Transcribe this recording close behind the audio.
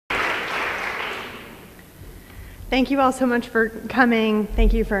Thank you all so much for coming.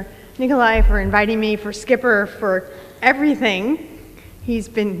 Thank you for Nikolai for inviting me, for Skipper for everything. He's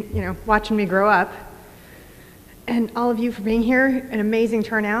been, watching me grow up. And all of you for being here, an amazing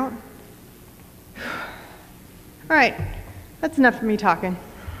turnout. All right, that's enough for me talking.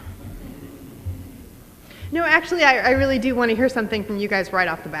 No, actually, I really do want to hear something from you guys right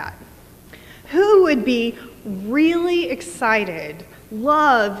off the bat. Who would be really excited,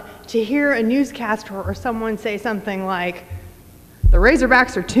 love to hear a newscaster or someone say something like, the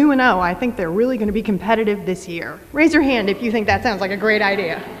Razorbacks are 2-0, I think they're really going to be competitive this year. Raise your hand if you think that sounds like a great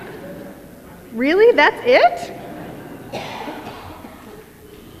idea. Really? That's it?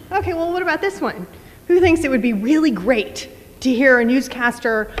 Okay, well, what about this one? Who thinks it would be really great to hear a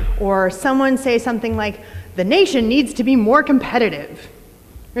newscaster or someone say something like, the nation needs to be more competitive?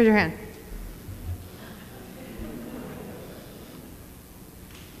 Raise your hand.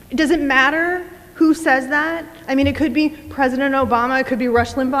 It doesn't matter who says that. I mean, it could be President Obama, it could be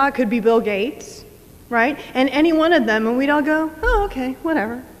Rush Limbaugh, it could be Bill Gates, right? And any one of them, and we'd all go, oh, okay,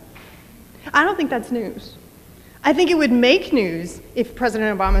 whatever. I don't think that's news. I think it would make news if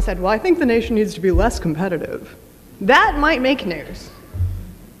President Obama said, well, I think the nation needs to be less competitive. That might make news.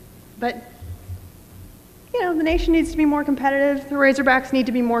 But, the nation needs to be more competitive. The Razorbacks need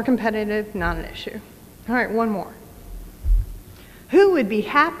to be more competitive. Not an issue. All right, one more. Who would be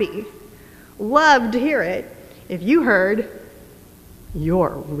happy, love to hear it, if you heard, you're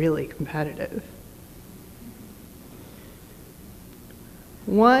really competitive?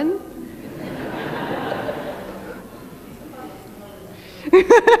 One.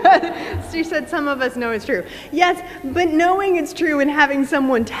 She said some of us know it's true. Yes, but knowing it's true and having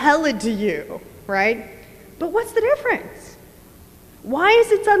someone tell it to you, right? But what's the difference? Why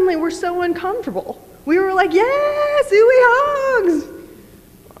is it suddenly we're so uncomfortable? We were like, yes, ooey hugs.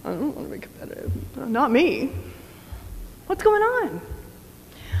 I don't want to be competitive. Not me. What's going on?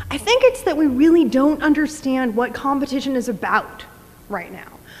 I think it's that we really don't understand what competition is about right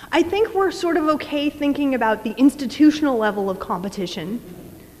now. I think we're sort of okay thinking about the institutional level of competition,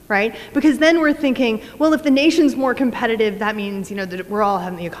 right? Because then we're thinking, well, if the nation's more competitive, that means, that we're all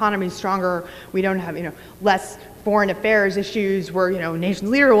having the economy stronger, we don't have, less foreign affairs issues, we're, nation's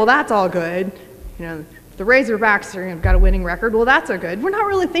leader, well, that's all good. If the Razorbacks are, got a winning record, well, that's all good. We're not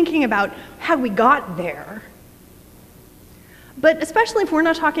really thinking about how we got there. But especially if we're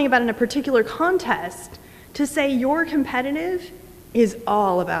not talking about in a particular contest, to say you're competitive is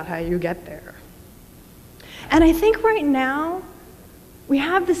all about how you get there. And I think right now, we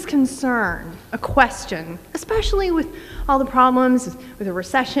have this concern, a question, especially with all the problems with the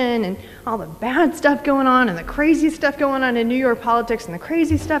recession and all the bad stuff going on and the crazy stuff going on in New York politics and the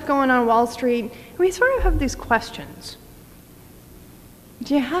crazy stuff going on Wall Street. And we sort of have these questions.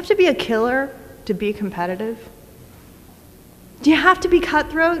 Do you have to be a killer to be competitive? Do you have to be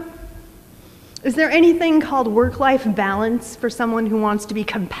cutthroat? Is there anything called work-life balance for someone who wants to be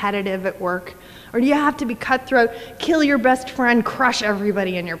competitive at work? Or do you have to be cutthroat, kill your best friend, crush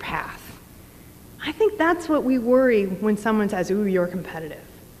everybody in your path? I think that's what we worry when someone says, ooh, you're competitive.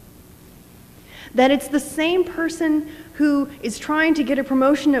 That it's the same person who is trying to get a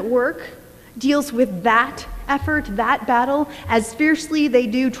promotion at work, deals with that effort, that battle, as fiercely they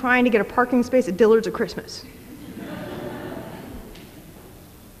do trying to get a parking space at Dillard's at Christmas.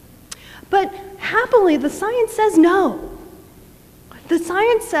 But happily, the science says no. The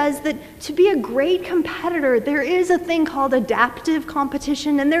science says that to be a great competitor, there is a thing called adaptive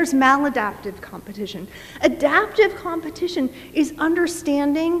competition and there's maladaptive competition. Adaptive competition is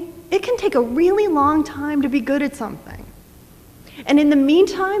understanding it can take a really long time to be good at something. And in the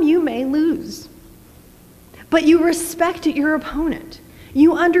meantime, you may lose. But you respect your opponent.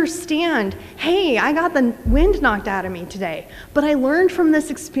 You understand, hey, I got the wind knocked out of me today, but I learned from this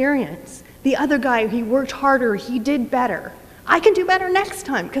experience. The other guy, he worked harder, he did better. I can do better next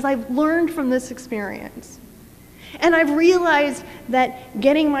time because I've learned from this experience. And I've realized that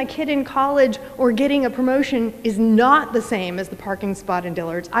getting my kid in college or getting a promotion is not the same as the parking spot in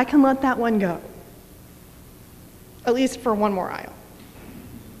Dillard's. I can let that one go, at least for one more aisle.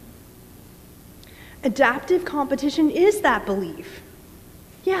 Adaptive competition is that belief.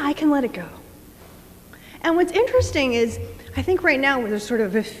 Yeah, I can let it go. And what's interesting is, I think right now there's sort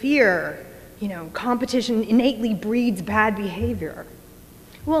of a fear, competition innately breeds bad behavior.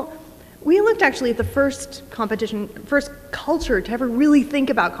 Well, we looked actually at the first culture to ever really think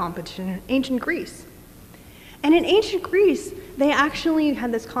about competition in ancient Greece. And in ancient Greece, they actually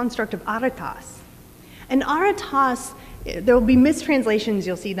had this construct of aratas. And aratas, there will be mistranslations,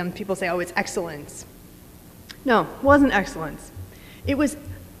 you'll see them, people say, oh, it's excellence. No, it wasn't excellence. It was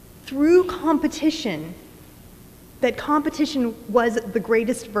through competition that competition was the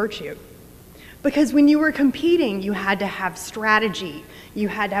greatest virtue. Because when you were competing, you had to have strategy, you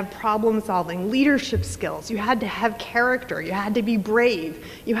had to have problem solving, leadership skills, you had to have character, you had to be brave,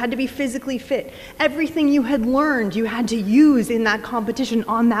 you had to be physically fit. Everything you had learned, you had to use in that competition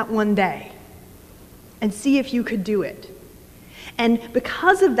on that one day and see if you could do it. And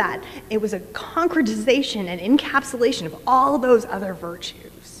because of that, it was a concretization and encapsulation of all those other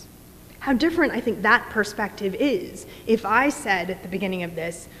virtues. How different I think that perspective is. If I said at the beginning of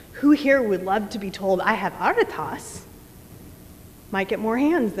this, who here would love to be told I have aretas, might get more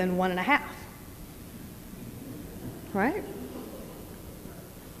hands than 1.5. Right?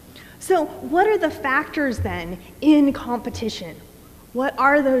 So what are the factors then in competition? What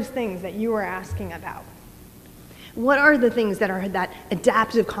are those things that you were asking about? What are the things that are that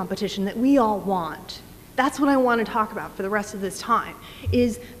adaptive competition that we all want? That's what I want to talk about for the rest of this time,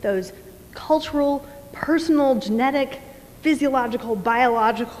 is those cultural, personal, genetic, physiological,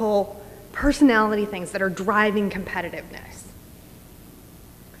 biological, personality things that are driving competitiveness.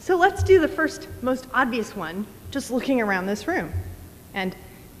 So let's do the first, most obvious one, just looking around this room. And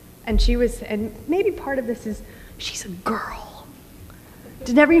maybe part of this is, she's a girl.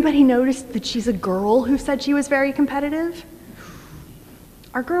 Did everybody notice that she's a girl who said she was very competitive?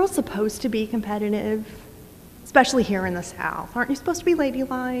 Are girls supposed to be competitive? Especially here in the South. Aren't you supposed to be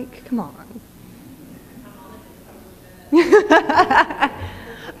ladylike? Come on.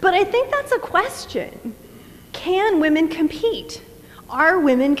 But I think that's a question. Can women compete? Are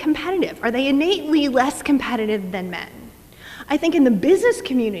women competitive? Are they innately less competitive than men? I think in the business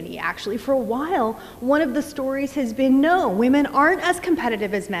community, actually, for a while, one of the stories has been, no, women aren't as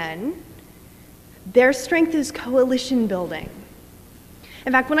competitive as men. Their strength is coalition building.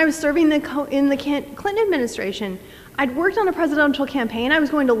 In fact, when I was serving in the Clinton administration, I'd worked on a presidential campaign. I was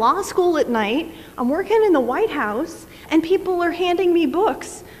going to law school at night. I'm working in the White House, and people are handing me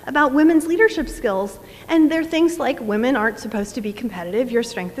books about women's leadership skills. And they're things like, women aren't supposed to be competitive. Your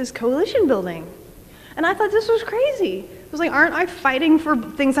strength is coalition building. And I thought this was crazy. I was like, aren't I fighting for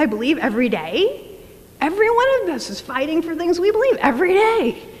things I believe every day? Every one of us is fighting for things we believe every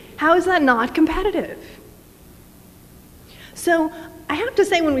day. How is that not competitive? So I have to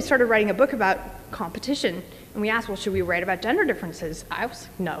say, when we started writing a book about competition, and we asked, well, should we write about gender differences? I was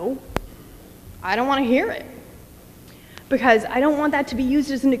like, no, I don't want to hear it. Because I don't want that to be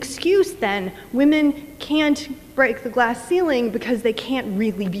used as an excuse then. Women can't break the glass ceiling because they can't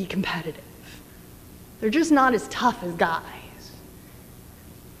really be competitive. They're just not as tough as guys.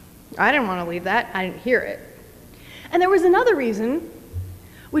 I didn't want to leave that. I didn't hear it. And there was another reason,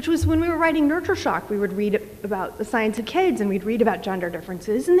 which was when we were writing Nurture Shock, we would read about the science of kids, and we'd read about gender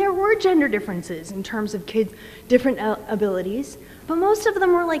differences, and there were gender differences in terms of kids' different abilities, but most of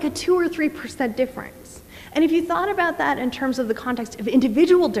them were like a 2 or 3% difference. And if you thought about that in terms of the context of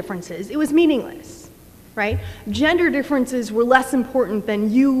individual differences, it was meaningless, right? Gender differences were less important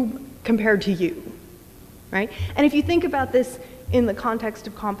than you compared to you. Right? And if you think about this in the context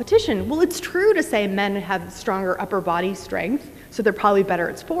of competition, well, it's true to say men have stronger upper body strength, so they're probably better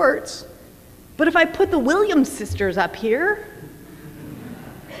at sports. But if I put the Williams sisters up here,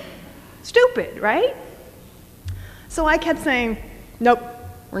 stupid, right? So I kept saying, nope,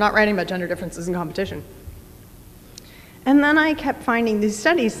 we're not writing about gender differences in competition. And then I kept finding these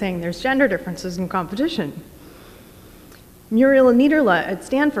studies saying there's gender differences in competition. Muriel Niederle at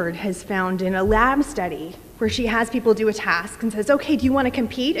Stanford has found in a lab study where she has people do a task and says, okay, do you want to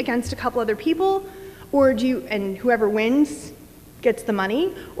compete against a couple other people, or and whoever wins gets the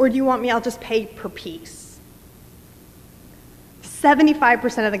money, or do you want me, I'll just pay per piece?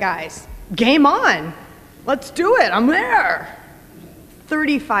 75% of the guys, game on, let's do it, I'm there.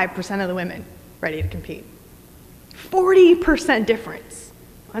 35% of the women ready to compete. 40% difference.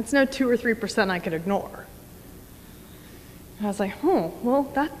 That's no 2 or 3% I could ignore. And I was like, oh, well,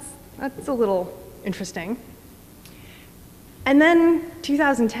 that's a little interesting. And then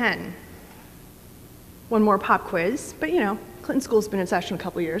 2010, one more pop quiz, but you know, Clinton School's been in session a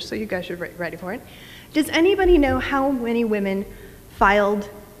couple years, so you guys should be ready for it. Does anybody know how many women filed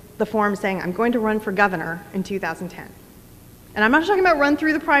the form saying, I'm going to run for governor in 2010? And I'm not talking about run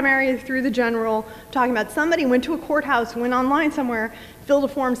through the primary, through the general, I'm talking about somebody went to a courthouse, went online somewhere, filled a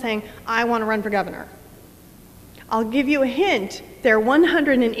form saying, I want to run for governor. I'll give you a hint, there are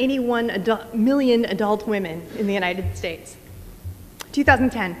 181 million adult women in the United States.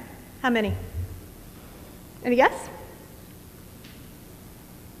 2010, how many? Any guess?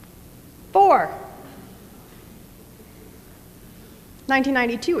 4.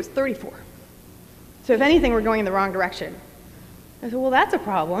 1992 was 34. So if anything, we're going in the wrong direction. I said, well, that's a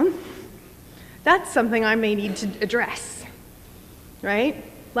problem. That's something I may need to address, right?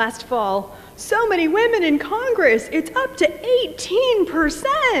 Last fall, so many women in Congress, it's up to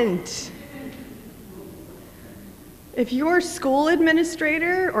 18%. If your school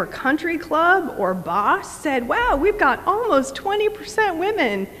administrator or country club or boss said, wow, we've got almost 20%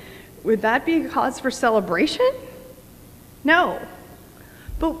 women, would that be a cause for celebration? No.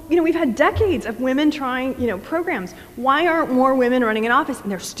 But we've had decades of women trying programs. Why aren't more women running in office?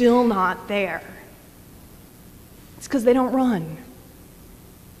 And they're still not there. It's because they don't run.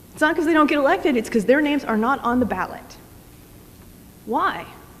 It's not because they don't get elected, it's because their names are not on the ballot. Why?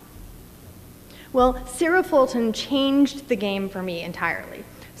 Well, Sarah Fulton changed the game for me entirely.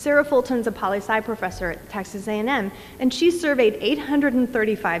 Sarah Fulton's a poli-sci professor at Texas A&M, and she surveyed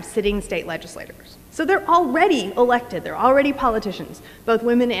 835 sitting state legislators. So they're already elected, they're already politicians, both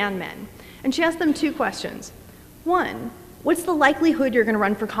women and men. And she asked them 2 questions. 1, what's the likelihood you're going to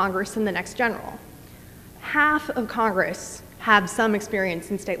run for Congress in the next general? Half of Congress have some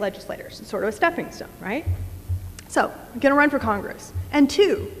experience in state legislators. It's sort of a stepping stone, right? So, I'm going to run for Congress. And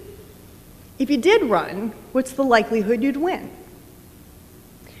 2, if you did run, what's the likelihood you'd win?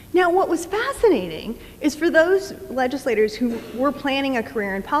 Now, what was fascinating is for those legislators who were planning a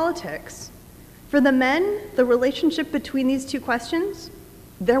career in politics, for the men, the relationship between these 2 questions,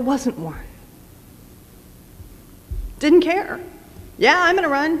 there wasn't one. Didn't care. Yeah, I'm going to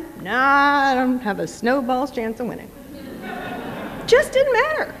run. Nah, I don't have a snowball's chance of winning. Just didn't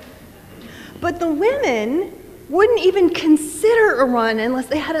matter. But the women wouldn't even consider a run unless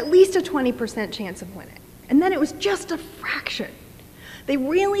they had at least a 20% chance of winning. And then it was just a fraction. They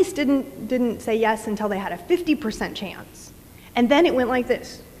really didn't say yes until they had a 50% chance. And then it went like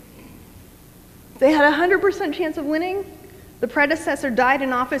this. They had a 100% chance of winning. The predecessor died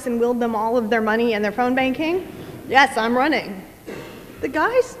in office and willed them all of their money and their phone banking. Yes, I'm running. The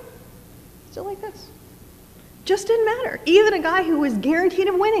guys, still like this. Just didn't matter. Even a guy who was guaranteed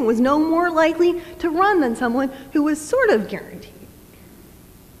of winning was no more likely to run than someone who was sort of guaranteed.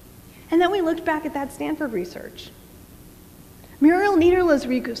 And then we looked back at that Stanford research. Muriel Niederlow's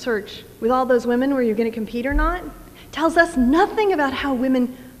research with all those women, were you going to compete or not, tells us nothing about how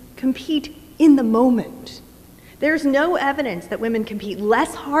women compete in the moment. There's no evidence that women compete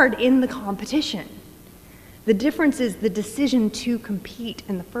less hard in the competition. The difference is the decision to compete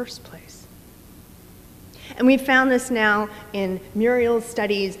in the first place. And we've found this now in Muriel's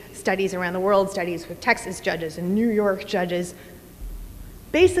studies, studies around the world, studies with Texas judges and New York judges.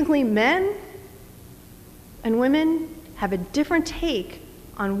 Basically, men and women have a different take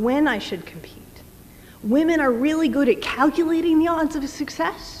on when I should compete. Women are really good at calculating the odds of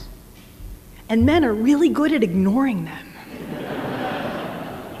success, and men are really good at ignoring them.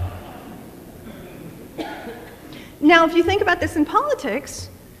 Now, if you think about this in politics,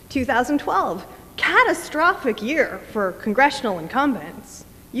 2012, catastrophic year for congressional incumbents.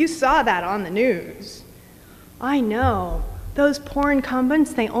 You saw that on the news. I know, those poor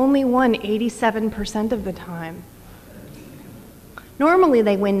incumbents, they only won 87% of the time. Normally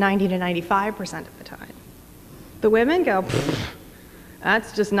they win 90 to 95% of the time. The women go,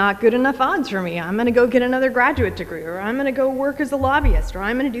 that's just not good enough odds for me. I'm going to go get another graduate degree, or I'm going to go work as a lobbyist, or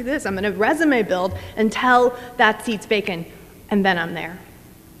I'm going to do this. I'm going to resume build until that seat's vacant, and then I'm there.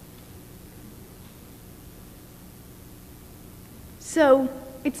 So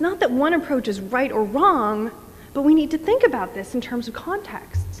it's not that one approach is right or wrong, but we need to think about this in terms of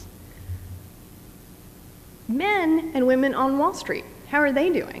contexts. Men and women on Wall Street, how are they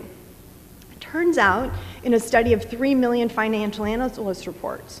doing? It turns out, in a study of 3 million financial analyst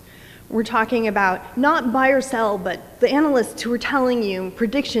reports, we're talking about not buy or sell, but the analysts who are telling you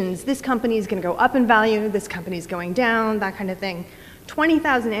predictions, this company is going to go up in value, this company is going down, that kind of thing.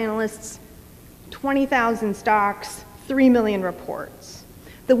 20,000 analysts, 20,000 stocks, 3 million reports.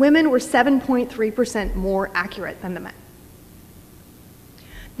 The women were 7.3% more accurate than the men.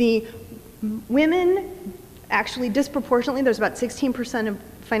 The women actually disproportionately, there's about 16% of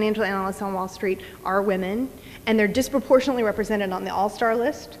financial analysts on Wall Street are women, and they're disproportionately represented on the all-star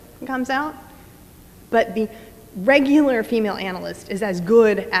list that comes out. But the regular female analyst is as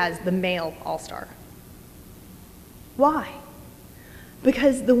good as the male all-star. Why?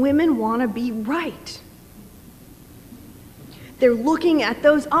 Because the women want to be right. They're looking at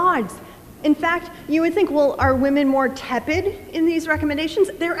those odds. In fact, you would think, well, are women more tepid in these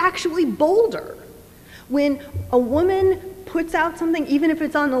recommendations? They're actually bolder. When a woman puts out something, even if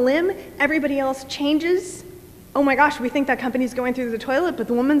it's on the limb, everybody else changes. Oh my gosh, we think that company's going through the toilet, but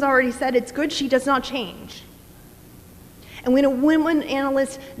the woman's already said it's good, she does not change. And when a woman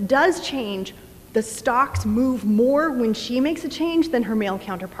analyst does change, the stocks move more when she makes a change than her male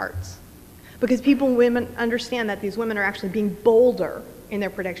counterparts. because women understand that these women are actually being bolder in their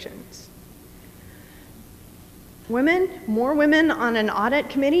predictions. More women on an audit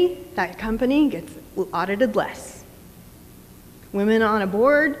committee, that company gets audited less. Women on a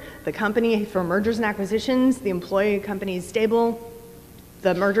board, the company for mergers and acquisitions, the employee company is stable,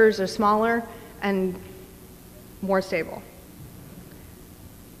 the mergers are smaller and more stable.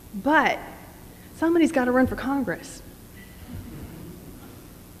 But somebody's got to run for Congress.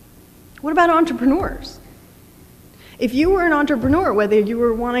 What about entrepreneurs? If you were an entrepreneur, whether you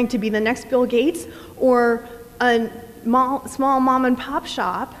were wanting to be the next Bill Gates or a small mom and pop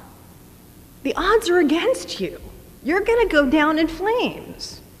shop, the odds are against you. You're going to go down in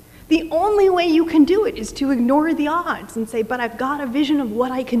flames. The only way you can do it is to ignore the odds and say, but I've got a vision of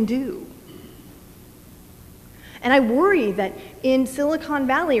what I can do. And I worry that in Silicon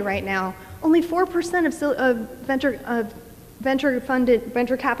Valley right now, only 4% of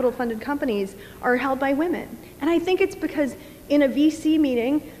venture capital funded companies are held by women. And I think it's because in a VC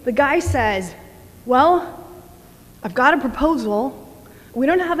meeting, the guy says, well, I've got a proposal. We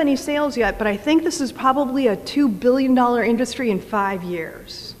don't have any sales yet, but I think this is probably a $2 billion industry in 5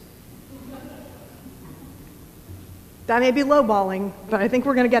 years. That may be lowballing, but I think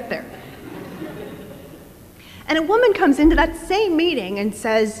we're going to get there. And a woman comes into that same meeting and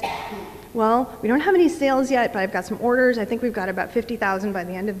says, well, we don't have any sales yet, but I've got some orders. I think we've got about 50,000 by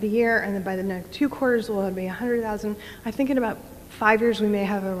the end of the year, and then by the next 2 quarters, we'll be 100,000. I think in about 5 years, we may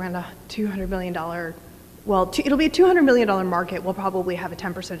have around a $200 million, it'll be a $200 million market. We'll probably have a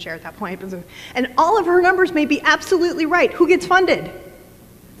 10% share at that point. And all of her numbers may be absolutely right. Who gets funded?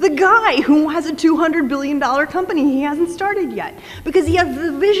 The guy who has a $200 billion company he hasn't started yet, because he has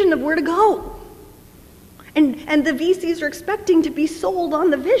the vision of where to go. And the VCs are expecting to be sold on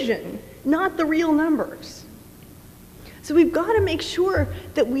the vision, not the real numbers. So we've got to make sure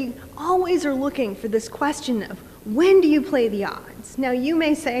that we always are looking for this question of, when do you play the odds? Now, you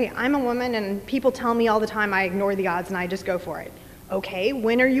may say, I'm a woman and people tell me all the time I ignore the odds and I just go for it. Okay,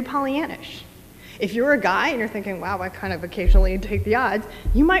 when are you Pollyannish? If you're a guy and you're thinking, wow, I kind of occasionally take the odds,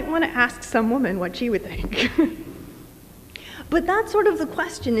 you might want to ask some woman what she would think. But that's sort of the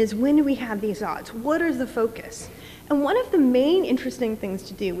question, is when do we have these odds? What is the focus? And one of the main interesting things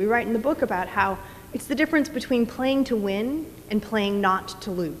to do, we write in the book about how it's the difference between playing to win and playing not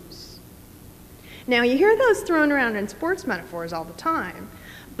to lose. Now, you hear those thrown around in sports metaphors all the time,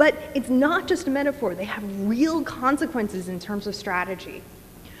 but it's not just a metaphor. They have real consequences in terms of strategy.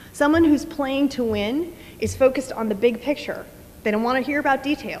 Someone who's playing to win is focused on the big picture. They don't want to hear about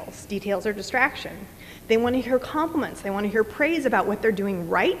details. Details are distraction. They want to hear compliments. They want to hear praise about what they're doing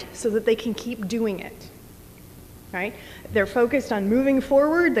right so that they can keep doing it. Right? They're focused on moving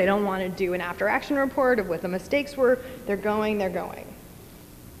forward. They don't want to do an after-action report of what the mistakes were. They're going.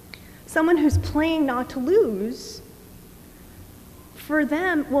 Someone who's playing not to lose, for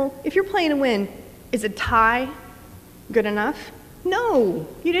them, well, if you're playing to win, is a tie good enough? No,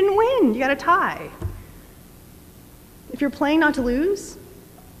 you didn't win. You got a tie. If you're playing not to lose,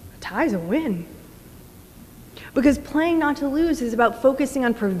 a tie is a win. Because playing not to lose is about focusing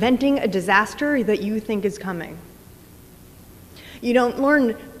on preventing a disaster that you think is coming. You don't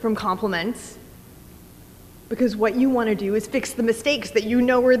learn from compliments, because what you want to do is fix the mistakes that you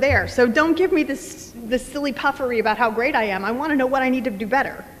know were there. So don't give me this silly puffery about how great I am. I want to know what I need to do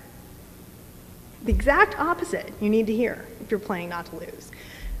better. The exact opposite you need to hear if you're playing not to lose.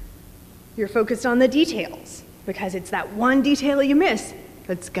 You're focused on the details, because it's that one detail you miss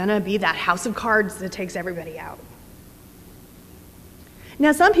that's gonna be that house of cards that takes everybody out.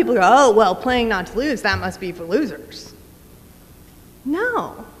 Now, some people go, oh, well, playing not to lose, that must be for losers.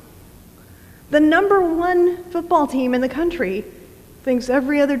 No. The #1 football team in the country thinks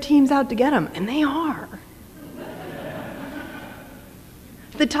every other team's out to get them, and they are.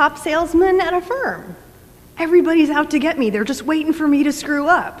 The top salesman at a firm, everybody's out to get me. They're just waiting for me to screw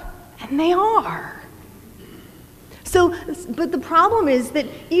up, and they are. So, but the problem is that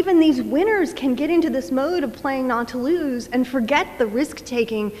even these winners can get into this mode of playing not to lose and forget the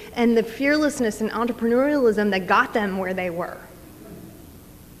risk-taking and the fearlessness and entrepreneurialism that got them where they were.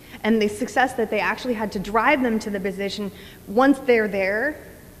 And the success that they actually had to drive them to the position, once they're there,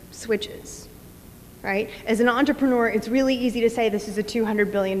 switches, right? As an entrepreneur, it's really easy to say this is a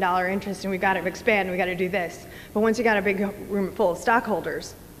 $200 billion interest and we've got to expand and we've got to do this. But once you got a big room full of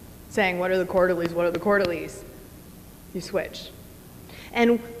stockholders saying, what are the quarterlies, what are the quarterlies? You switch.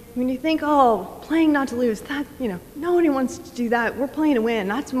 And when you think, oh, playing not to lose, that, nobody wants to do that. We're playing to win.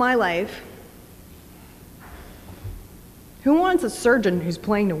 That's my life. Who wants a surgeon who's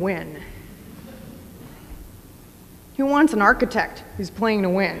playing to win? Who wants an architect who's playing to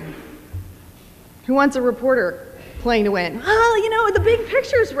win? Who wants a reporter playing to win? Well, the big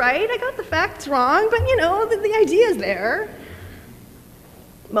picture's right. I got the facts wrong, but the idea's there.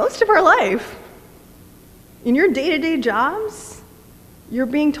 Most of our life, in your day-to-day jobs, you're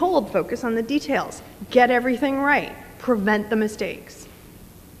being told, focus on the details, get everything right, prevent the mistakes.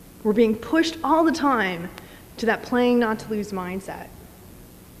 We're being pushed all the time to that playing not to lose mindset.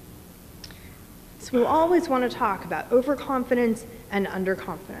 So we'll always want to talk about overconfidence and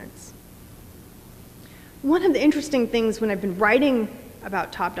underconfidence. One of the interesting things when I've been writing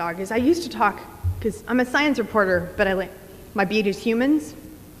about Top Dog is I used to talk, because I'm a science reporter, but my beat is humans.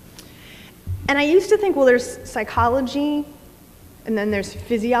 And I used to think, well, there's psychology, and then there's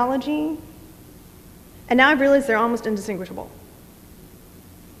physiology. And now I've realized they're almost indistinguishable.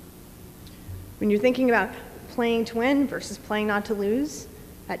 When you're thinking about playing to win versus playing not to lose,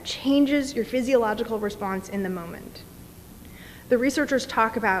 that changes your physiological response in the moment. The researchers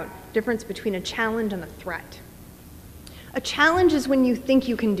talk about difference between a challenge and a threat. A challenge is when you think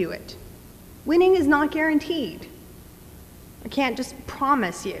you can do it. Winning is not guaranteed. I can't just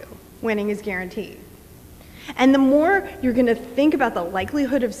promise you winning is guaranteed. And the more you're going to think about the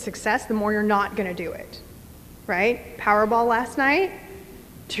likelihood of success, the more you're not going to do it, right? Powerball last night,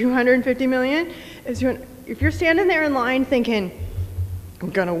 250 million. If you're standing there in line thinking,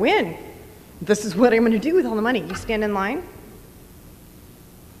 I'm going to win, this is what I'm going to do with all the money, you stand in line.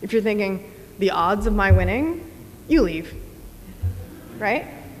 If you're thinking, the odds of my winning, you leave, right?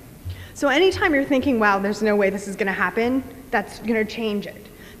 So anytime you're thinking, wow, there's no way this is going to happen, that's going to change it.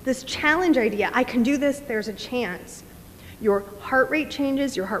 This challenge idea, I can do this, there's a chance. Your heart rate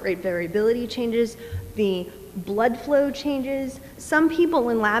changes, your heart rate variability changes, the blood flow changes. Some people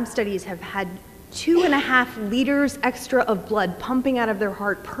in lab studies have had 2.5 liters extra of blood pumping out of their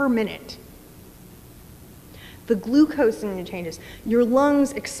heart per minute. The glucose in you changes. Your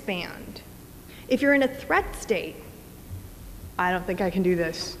lungs expand. If you're in a threat state, I don't think I can do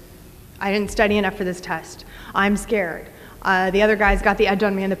this. I didn't study enough for this test. I'm scared. The other guys got the edge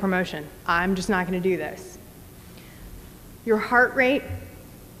on me in the promotion. I'm just not going to do this. Your heart rate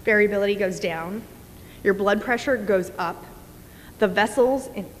variability goes down. Your blood pressure goes up. The vessels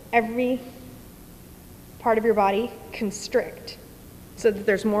in every part of your body constrict so that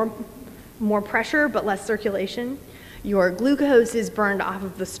there's more pressure but less circulation. Your glucose is burned off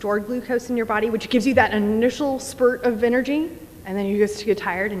of the stored glucose in your body, which gives you that initial spurt of energy, and then you just get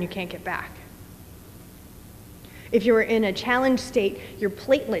tired and you can't get back. If you're in a challenge state, your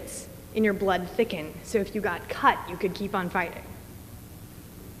platelets in your blood thicken, so if you got cut, you could keep on fighting.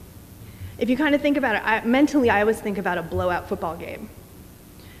 If you kind of think about it, mentally I always think about a blowout football game.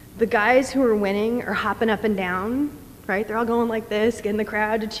 The guys who are winning are hopping up and down, right? They're all going like this, getting the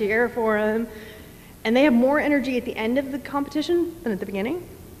crowd to cheer for them. And they have more energy at the end of the competition than at the beginning.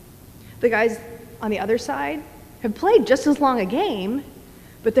 The guys on the other side have played just as long a game,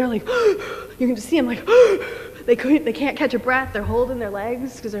 but they're like, you can just see them like, they can't catch a breath. They're holding their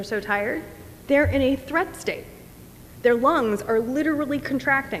legs because they're so tired. They're in a threat state. Their lungs are literally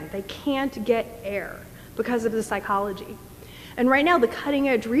contracting. They can't get air because of the psychology. And right now, the cutting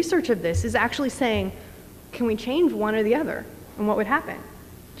edge research of this is actually saying, can we change one or the other? And what would happen?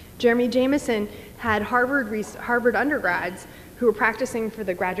 Jeremy Jameson had Harvard undergrads who were practicing for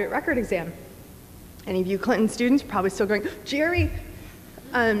the graduate record exam. Any of you Clinton students are probably still going, Jerry.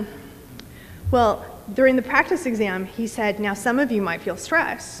 Well, during the practice exam, he said, now some of you might feel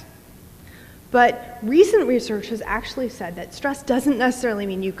stress. But recent research has actually said that stress doesn't necessarily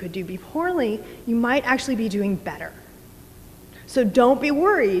mean you could do poorly. You might actually be doing better. So don't be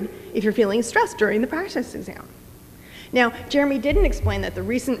worried if you're feeling stressed during the practice exam. Now, Jeremy didn't explain that the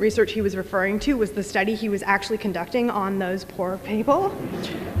recent research he was referring to was the study he was actually conducting on those poor people.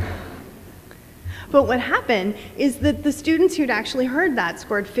 But what happened is that the students who'd actually heard that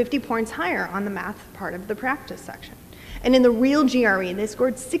scored 50 points higher on the math part of the practice section. And in the real GRE, they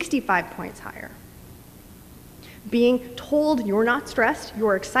scored 65 points higher. Being told you're not stressed,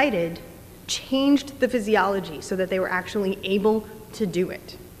 you're excited, changed the physiology so that they were actually able to do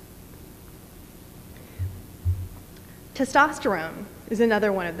it. Testosterone is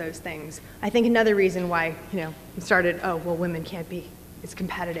another one of those things. I think another reason why, we started, women can't be as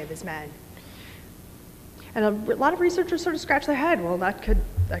competitive as men. And a lot of researchers sort of scratch their head, well, that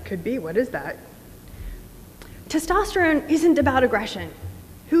could be, what is that? Testosterone isn't about aggression.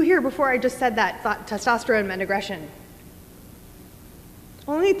 Who here, before I just said that, thought testosterone meant aggression?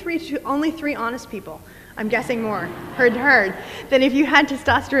 Only three honest people. I'm guessing more, heard, that if you had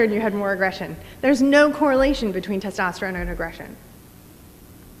testosterone, you had more aggression. There's no correlation between testosterone and aggression.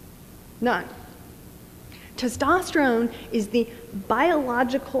 None. Testosterone is the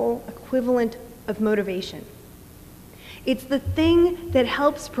biological equivalent of motivation. It's the thing that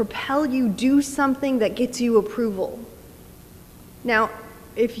helps propel you do something that gets you approval. Now,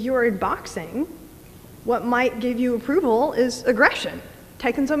 if you're in boxing, what might give you approval is aggression,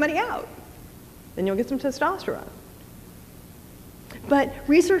 taking somebody out. Then you'll get some testosterone. But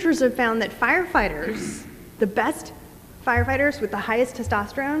researchers have found that firefighters, the best firefighters with the highest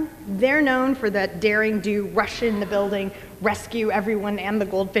testosterone, they're known for that daring do, rush in the building, rescue everyone and the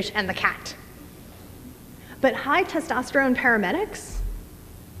goldfish and the cat. But high testosterone paramedics,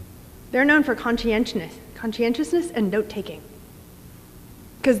 they're known for conscientiousness and note-taking.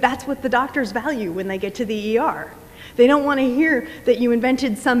 Because that's what the doctors value when they get to the ER. They don't want to hear that you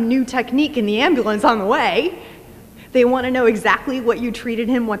invented some new technique in the ambulance on the way. They want to know exactly what you treated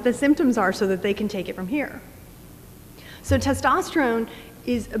him, what the symptoms are, so that they can take it from here. So testosterone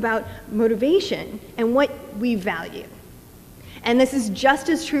is about motivation and what we value. And this is just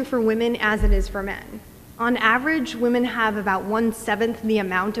as true for women as it is for men. On average, women have about 1/7 the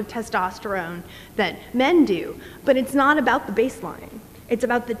amount of testosterone that men do, but it's not about the baseline. It's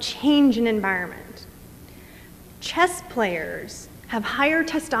about the change in environment. Chess players have higher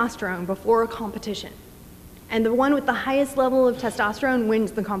testosterone before a competition, and the one with the highest level of testosterone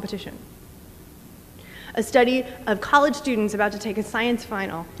wins the competition. A study of college students about to take a science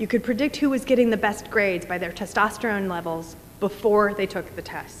final, you could predict who was getting the best grades by their testosterone levels before they took the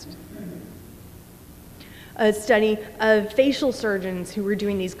test. A study of facial surgeons who were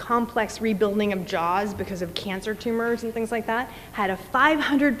doing these complex rebuilding of jaws because of cancer tumors and things like that had a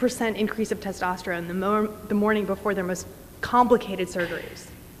 500% increase of testosterone the morning before their most complicated surgeries.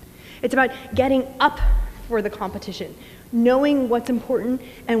 It's about getting up for the competition, knowing what's important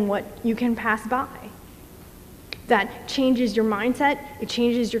and what you can pass by. That changes your mindset, it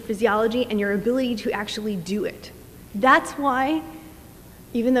changes your physiology and your ability to actually do it. That's why,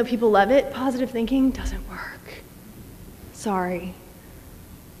 even though people love it, positive thinking doesn't work. Sorry.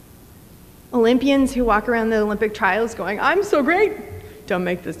 Olympians who walk around the Olympic trials going, "I'm so great," don't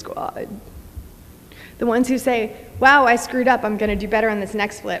make the squad. The ones who say, "Wow, I screwed up, I'm gonna do better on this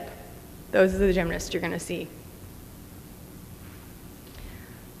next flip," those are the gymnasts you're gonna see.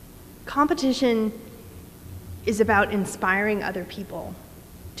 Competition is about inspiring other people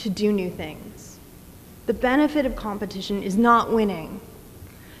to do new things. The benefit of competition is not winning.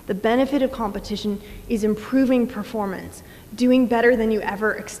 The benefit of competition is improving performance, doing better than you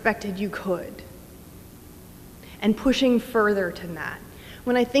ever expected you could, and pushing further to that.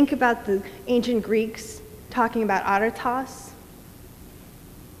 When I think about the ancient Greeks talking about auditos,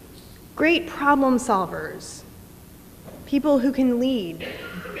 great problem solvers, people who can lead,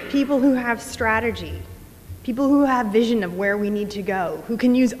 people who have strategy, people who have vision of where we need to go, who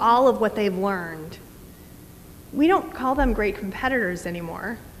can use all of what they've learned. We don't call them great competitors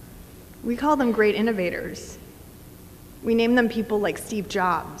anymore. We call them great innovators. We name them people like Steve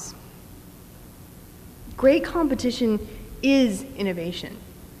Jobs. Great competition is innovation.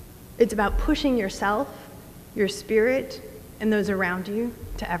 It's about pushing yourself, your spirit, and those around you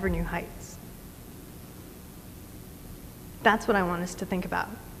to ever new heights. That's what I want us to think about.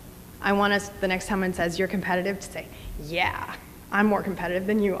 I want us, the next time someone says you're competitive, to say, yeah, I'm more competitive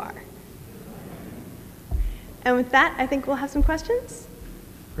than you are. And with that, I think we'll have some questions.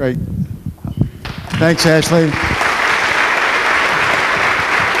 Great. Thanks, Ashley.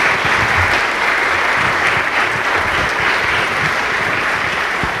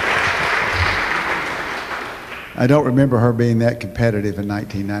 I don't remember her being that competitive in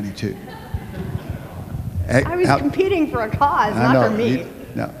 1992. I was competing for a cause, not for me.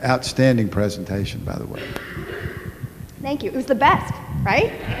 No, outstanding presentation, by the way. Thank you. It was the best,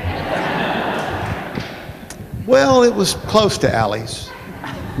 right? Well, it was close to Allie's.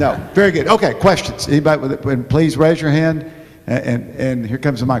 No, very good. Okay, questions. Anybody with it? Please raise your hand, and here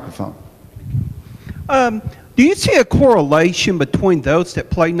comes the microphone. Do you see a correlation between those that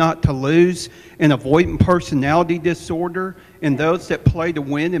play not to lose and avoidant personality disorder and those that play to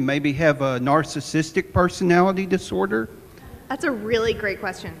win and maybe have a narcissistic personality disorder? That's a really great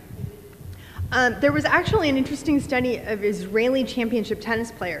question. There was actually an interesting study of Israeli championship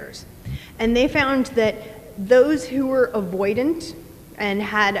tennis players, and they found that those who were avoidant and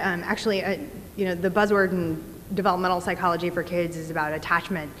had the buzzword in developmental psychology for kids is about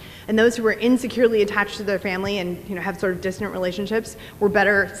attachment, and those who were insecurely attached to their family and have sort of distant relationships were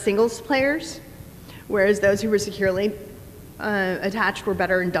better singles players, whereas those who were securely attached were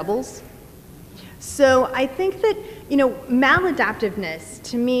better in doubles. So I think that, maladaptiveness,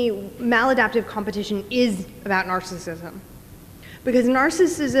 to me, maladaptive competition is about narcissism. Because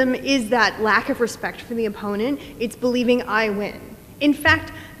narcissism is that lack of respect for the opponent. It's believing I win. In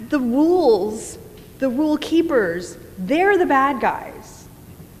fact, the rules, the rule keepers, they're the bad guys.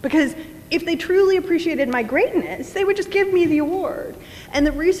 Because if they truly appreciated my greatness, they would just give me the award. And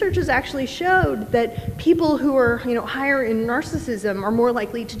the researchers actually showed that people who are higher in narcissism are more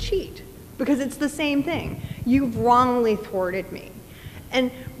likely to cheat, because it's the same thing. You've wrongly thwarted me.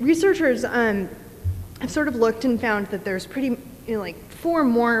 And researchers have sort of looked and found that there's pretty, like 4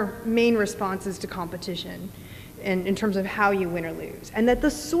 more main responses to competition in terms of how you win or lose. And that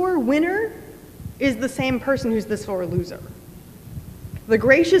the sore winner is the same person who's the sore loser. The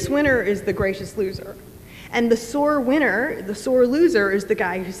gracious winner is the gracious loser. And the sore winner, the sore loser, is the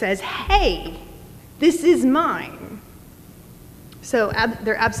guy who says, hey, this is mine. So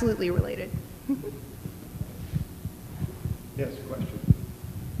they're absolutely related. Yes, question.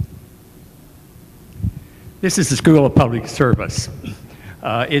 This is the School of Public Service.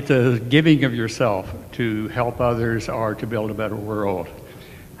 It's a giving of yourself to help others or to build a better world.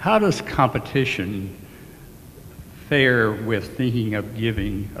 How does competition fare with thinking of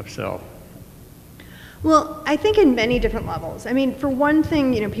giving of self? Well, I think in many different levels. I mean, for one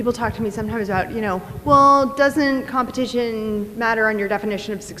thing, people talk to me sometimes about, well, doesn't competition matter on your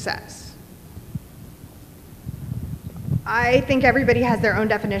definition of success? I think everybody has their own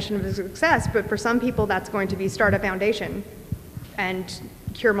definition of success, but for some people that's going to be start a foundation and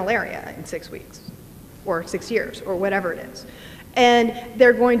cure malaria in 6 weeks or 6 years or whatever it is. And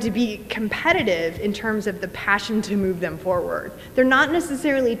they're going to be competitive in terms of the passion to move them forward. They're not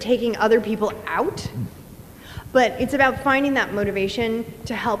necessarily taking other people out, but it's about finding that motivation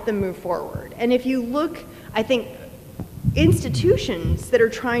to help them move forward. And if you look, I think, institutions that are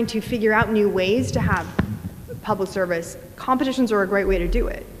trying to figure out new ways to have public service, competitions are a great way to do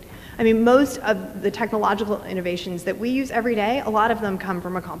it. I mean, most of the technological innovations that we use every day, a lot of them come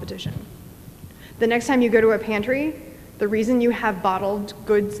from a competition. The next time you go to a pantry, the reason you have bottled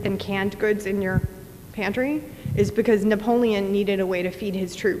goods and canned goods in your pantry is because Napoleon needed a way to feed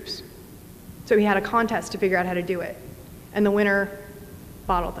his troops. So he had a contest to figure out how to do it. And the winner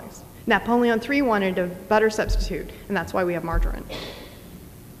bottled things. Napoleon III wanted a butter substitute, and that's why we have margarine.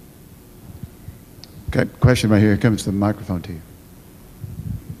 Okay, question right here. Here comes the microphone to you.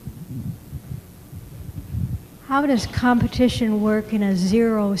 How does competition work in a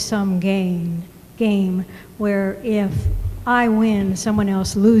zero-sum game where if I win, someone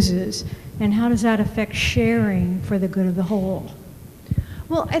else loses? And how does that affect sharing for the good of the whole?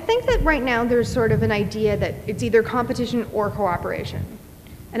 Well, I think that right now there's sort of an idea that it's either competition or cooperation.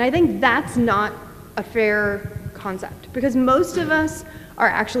 And I think that's not a fair concept, because most of us are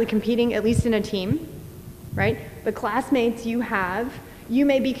actually competing, at least in a team, right? The classmates you have, you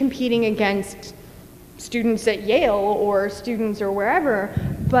may be competing against students at Yale or students or wherever,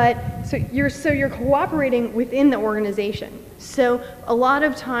 but so you're cooperating within the organization. So a lot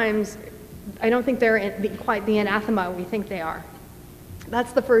of times, I don't think they're quite the anathema we think they are.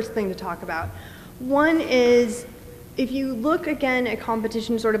 That's the first thing to talk about. One is, if you look again at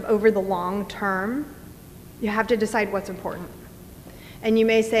competition sort of over the long term, you have to decide what's important. And you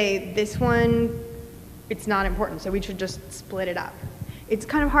may say, this one, it's not important, so we should just split it up. It's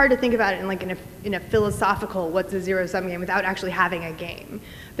kind of hard to think about it in a philosophical, what's a zero-sum game, without actually having a game.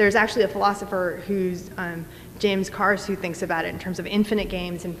 There's actually a philosopher who's James Carse, who thinks about it in terms of infinite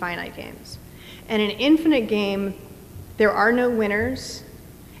games and finite games. And an infinite game, there are no winners,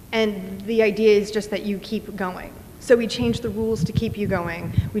 and the idea is just that you keep going. So we change the rules to keep you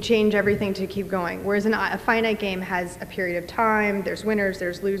going. We change everything to keep going. Whereas a finite game has a period of time, there's winners,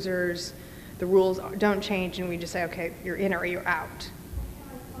 there's losers, the rules don't change, and we just say, okay, you're in or you're out.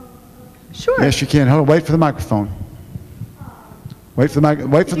 Sure. Yes, you can. Hold on. Wait for the microphone. Wait for the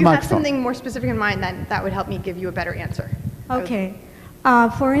microphone. If you have something more specific in mind, then that would help me give you a better answer. Okay.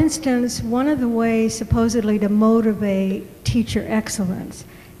 For instance, one of the ways supposedly to motivate teacher excellence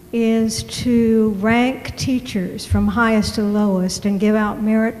is to rank teachers from highest to lowest and give out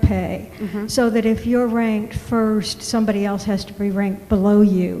merit pay, so that if you're ranked first, somebody else has to be ranked below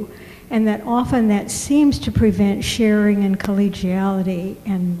you. And that often that seems to prevent sharing and collegiality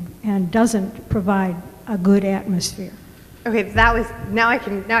and doesn't provide a good atmosphere. Okay, now I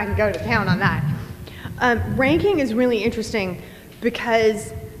can go to town on that. Ranking is really interesting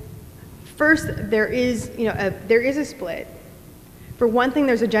because first there is a split. For one thing,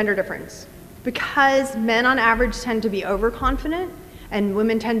 there's a gender difference. Because men on average tend to be overconfident and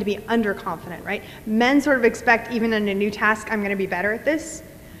women tend to be underconfident, right? Men sort of expect, even in a new task, I'm going to be better at this.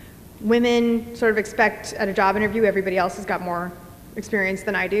 Women sort of expect at a job interview, everybody else has got more experience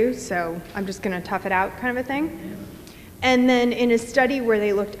than I do, so I'm just going to tough it out kind of a thing. And then in a study where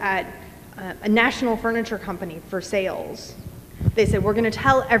they looked at a national furniture company for sales, They said, we're going to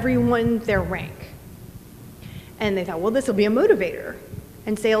tell everyone their rank. And they thought, well, this will be a motivator.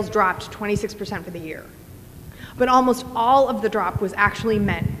 And sales dropped 26% for the year. But almost all of the drop was actually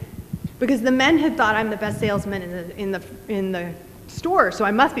men. Because the men had thought, I'm the best salesman in the store, so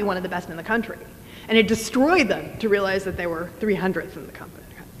I must be one of the best in the country. And it destroyed them to realize that they were 300th in the company.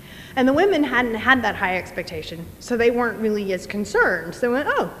 And the women hadn't had that high expectation, so they weren't really as concerned. So they went,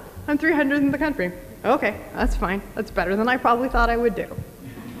 oh, I'm 300th in the country. Okay, that's fine. That's better than I probably thought I would do.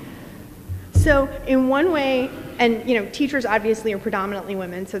 So in one way, and teachers obviously are predominantly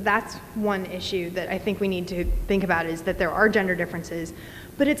women, so that's one issue that I think we need to think about, is that there are gender differences.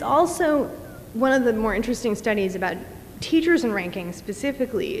 But it's also one of the more interesting studies about teachers and ranking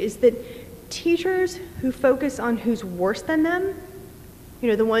specifically is that teachers who focus on who's worse than them,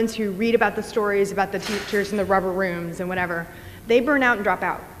 the ones who read about the stories about the teachers in the rubber rooms and whatever, they burn out and drop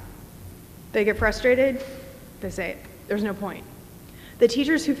out. They get frustrated, they say, there's no point. The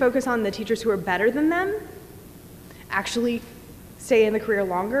teachers who focus on the teachers who are better than them actually stay in the career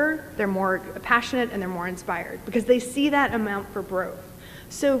longer, they're more passionate and they're more inspired because they see that amount for growth.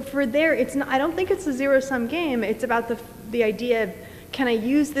 So for there, I don't think it's a zero-sum game, it's about the idea of, can I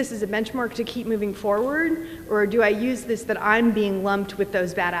use this as a benchmark to keep moving forward, or do I use this that I'm being lumped with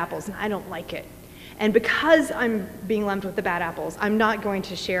those bad apples and I don't like it? And because I'm being lumped with the bad apples, I'm not going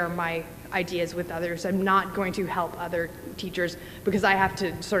to share my ideas with others. I'm not going to help other teachers because I have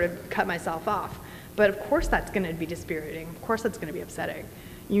to sort of cut myself off. But of course that's going to be dispiriting. Of course that's going to be upsetting.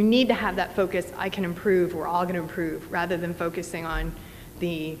 You need to have that focus, I can improve, we're all going to improve, rather than focusing on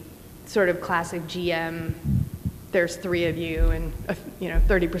the sort of classic GM, there's 3 of you and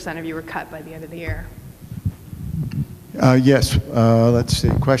 30% of you were cut by the end of the year. Yes, let's see,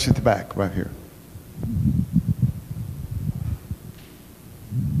 question at the back, right here.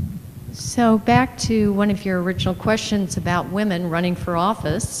 So back to one of your original questions about women running for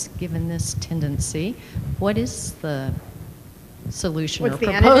office, given this tendency, what is the solution What's or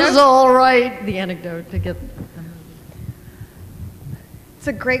the proposal, right? The anecdote to get them. It's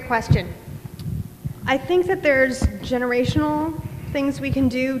a great question. I think that there's generational things we can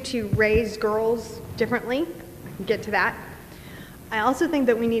do to raise girls differently. I can get to that. I also think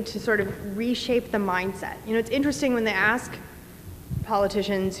that we need to sort of reshape the mindset. It's interesting when they ask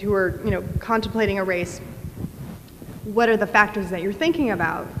politicians who are, contemplating a race, what are the factors that you're thinking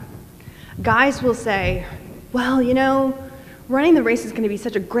about? Guys will say, well, running the race is going to be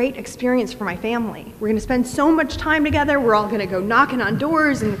such a great experience for my family. We're going to spend so much time together. We're all going to go knocking on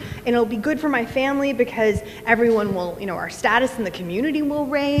doors, and it'll be good for my family because everyone will, our status in the community will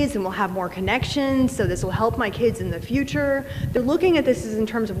raise, and we'll have more connections, so this will help my kids in the future. They're looking at this as in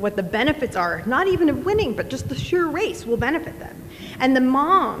terms of what the benefits are, not even of winning, but just the sheer race will benefit them. And the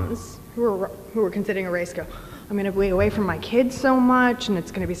moms who are considering a race go, I'm going to be away from my kids so much, and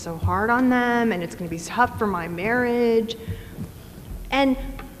it's going to be so hard on them, and it's going to be tough for my marriage. And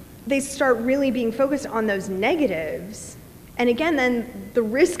they start really being focused on those negatives. And again, then the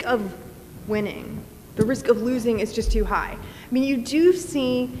risk of winning, the risk of losing is just too high. I mean, you do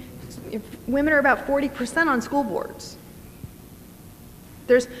see women are about 40% on school boards.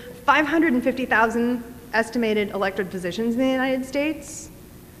 There's 550,000 estimated elected positions in the United States.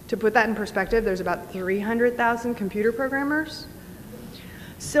 To put that in perspective, there's about 300,000 computer programmers.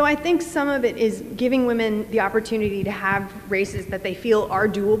 So I think some of it is giving women the opportunity to have races that they feel are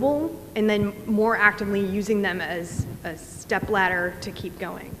doable, and then more actively using them as a stepladder to keep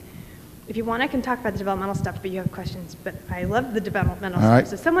going. If you want, I can talk about the developmental stuff, but you have questions. But I love the developmental stuff. Right.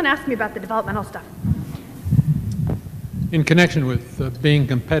 So someone asked me about the developmental stuff. In connection with being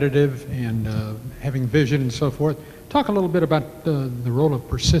competitive and having vision and so forth, talk a little bit about the role of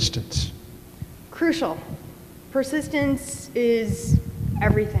persistence. Crucial. Persistence is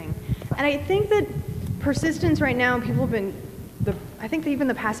everything. And I think that persistence right now, people have been, I think that even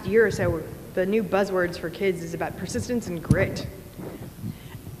the past year or so, the new buzzwords for kids is about persistence and grit.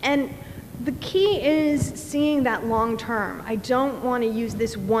 And the key is seeing that long term. I don't want to use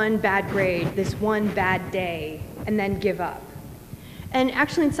this one bad grade, this one bad day, and then give up. And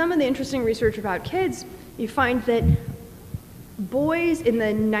actually, in some of the interesting research about kids, you find that boys in the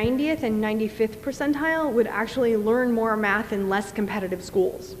 90th and 95th percentile would actually learn more math in less competitive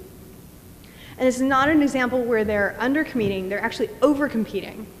schools. And it's not an example where they're undercompeting, they're actually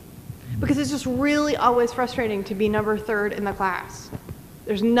overcompeting. Because it's just really always frustrating to be number 3rd in the class.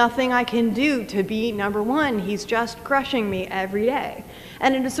 There's nothing I can do to be number 1. He's just crushing me every day.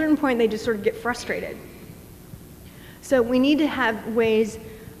 And at a certain point, they just sort of get frustrated. So we need to have ways,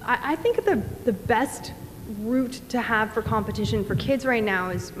 I think the best route to have for competition for kids right now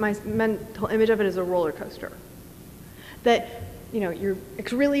is, my mental image of it is a roller coaster. That you're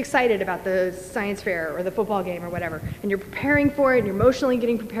really excited about the science fair or the football game or whatever, and you're preparing for it, and you're emotionally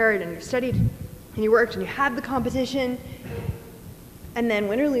getting prepared, and you've studied, and you worked, and you have the competition, and then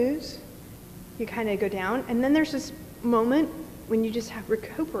win or lose, you kind of go down, and then there's this moment when you just have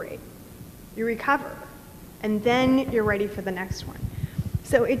recuperate. You recover, and then you're ready for the next one.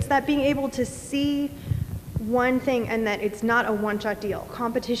 So it's that being able to see one thing and that it's not a one-shot deal.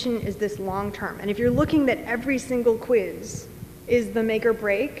 Competition is this long term, and if you're looking that every single quiz is the make or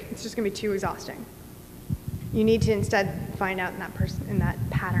break, it's just going to be too exhausting. You need to instead find out in that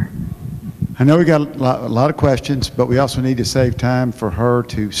pattern. I know we got a lot of questions, but we also need to save time for her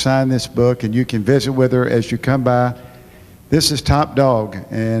to sign this book, and you can visit with her as you come by. This is Top Dog,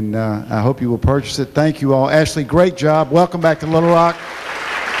 and I hope you will purchase it. Thank you all. Ashley, great job. Welcome back to Little Rock.